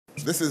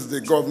This is the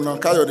Governor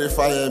Kayode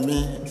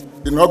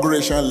Fayemi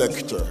inauguration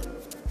lecture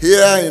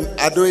here in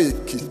Ado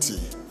Ekiti,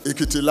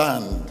 Ekiti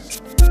land.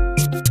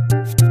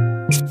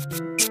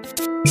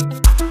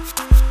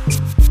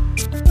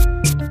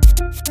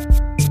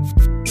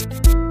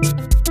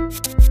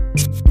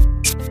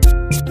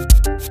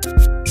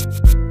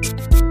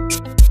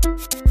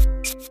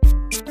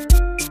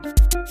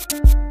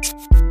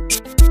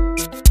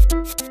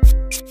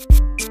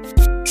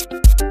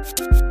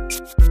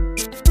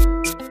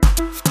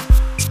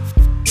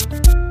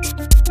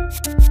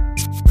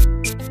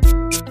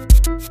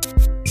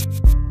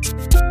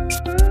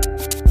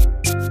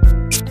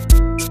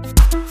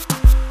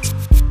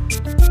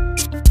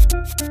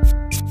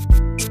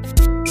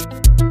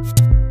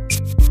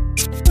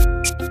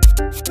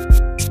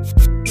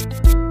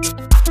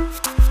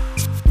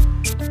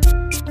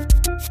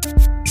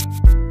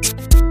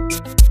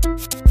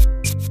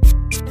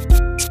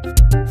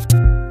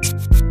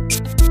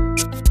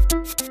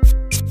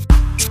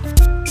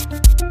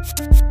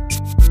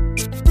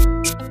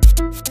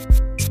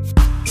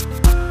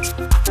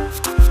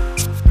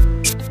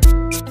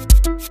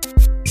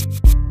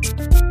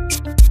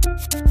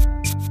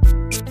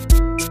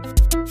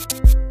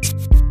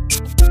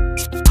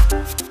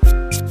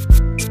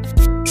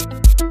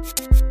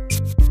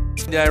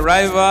 The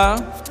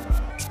arrival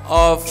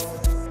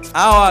of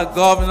our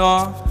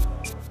Governor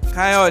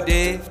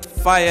Kayode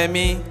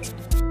Fayemi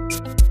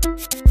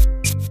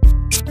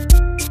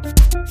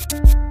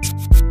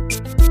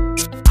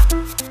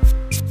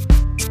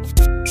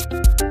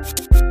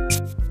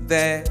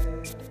the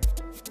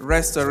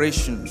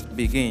restoration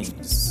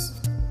begins.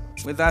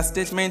 With that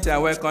statement, I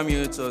welcome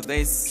you to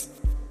this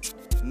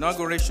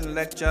inauguration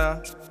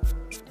lecture,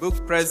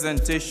 book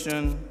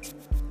presentation,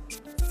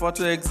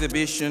 photo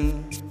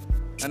exhibition,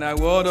 and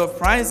award of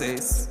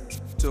prizes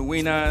to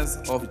winners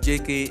of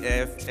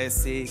JKF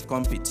essay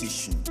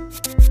competition.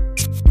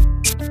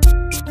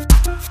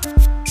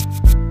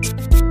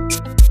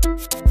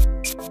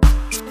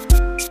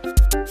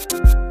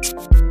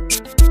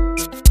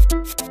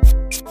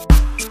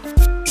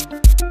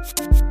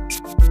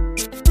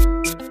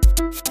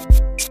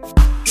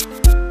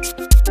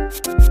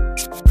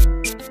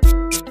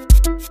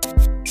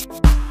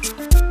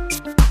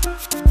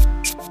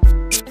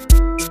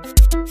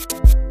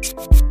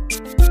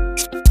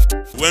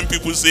 When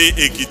people say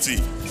Ekiti,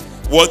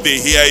 what they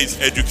hear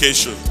is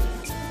education.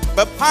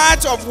 But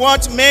part of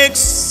what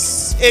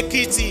makes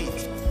Ekiti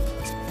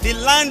the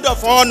land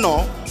of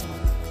honor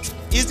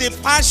is the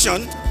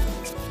passion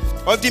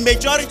of the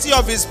majority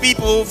of its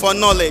people for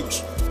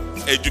knowledge.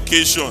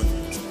 Education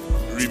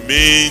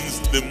remains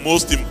the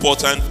most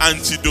important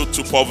antidote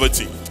to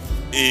poverty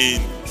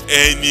in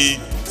any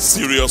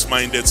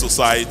serious-minded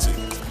society.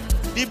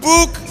 The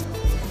book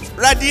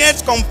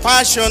radiates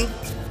compassion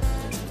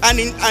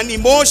and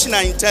emotional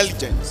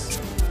intelligence.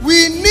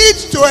 We need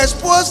to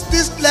expose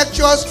these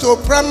lectures to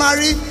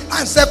primary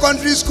and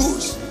secondary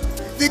schools.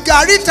 The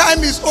Gari time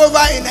is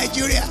over in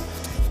Nigeria.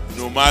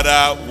 No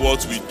matter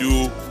what we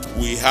do,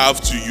 we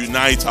have to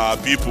unite our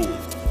people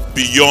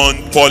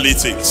beyond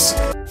politics.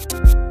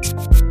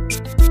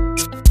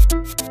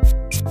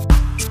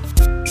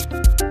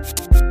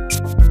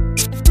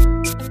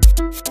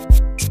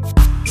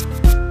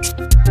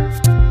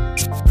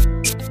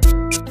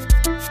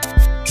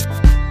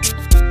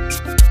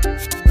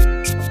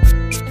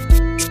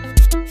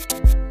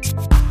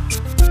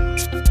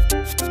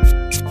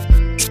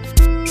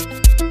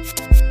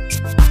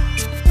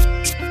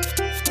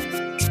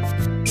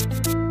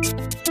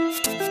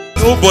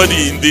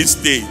 Nobody in this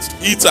state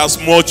eats as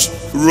much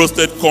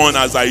roasted corn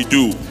as I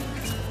do.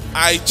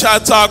 I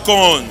chatter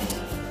corn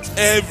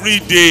every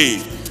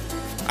day.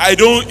 I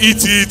don't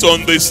eat it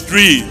on the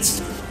street.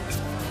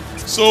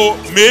 So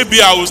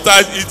maybe I will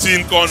start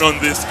eating corn on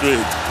the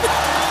street.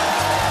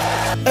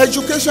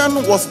 Education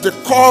was the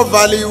core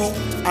value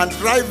and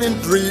driving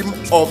dream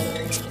of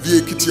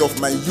the Ekiti of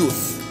my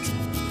youth.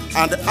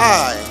 And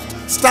I,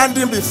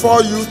 standing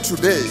before you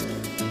today,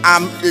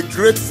 am a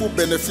grateful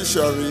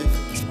beneficiary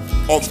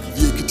of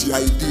the Ekiti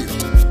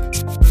ideal.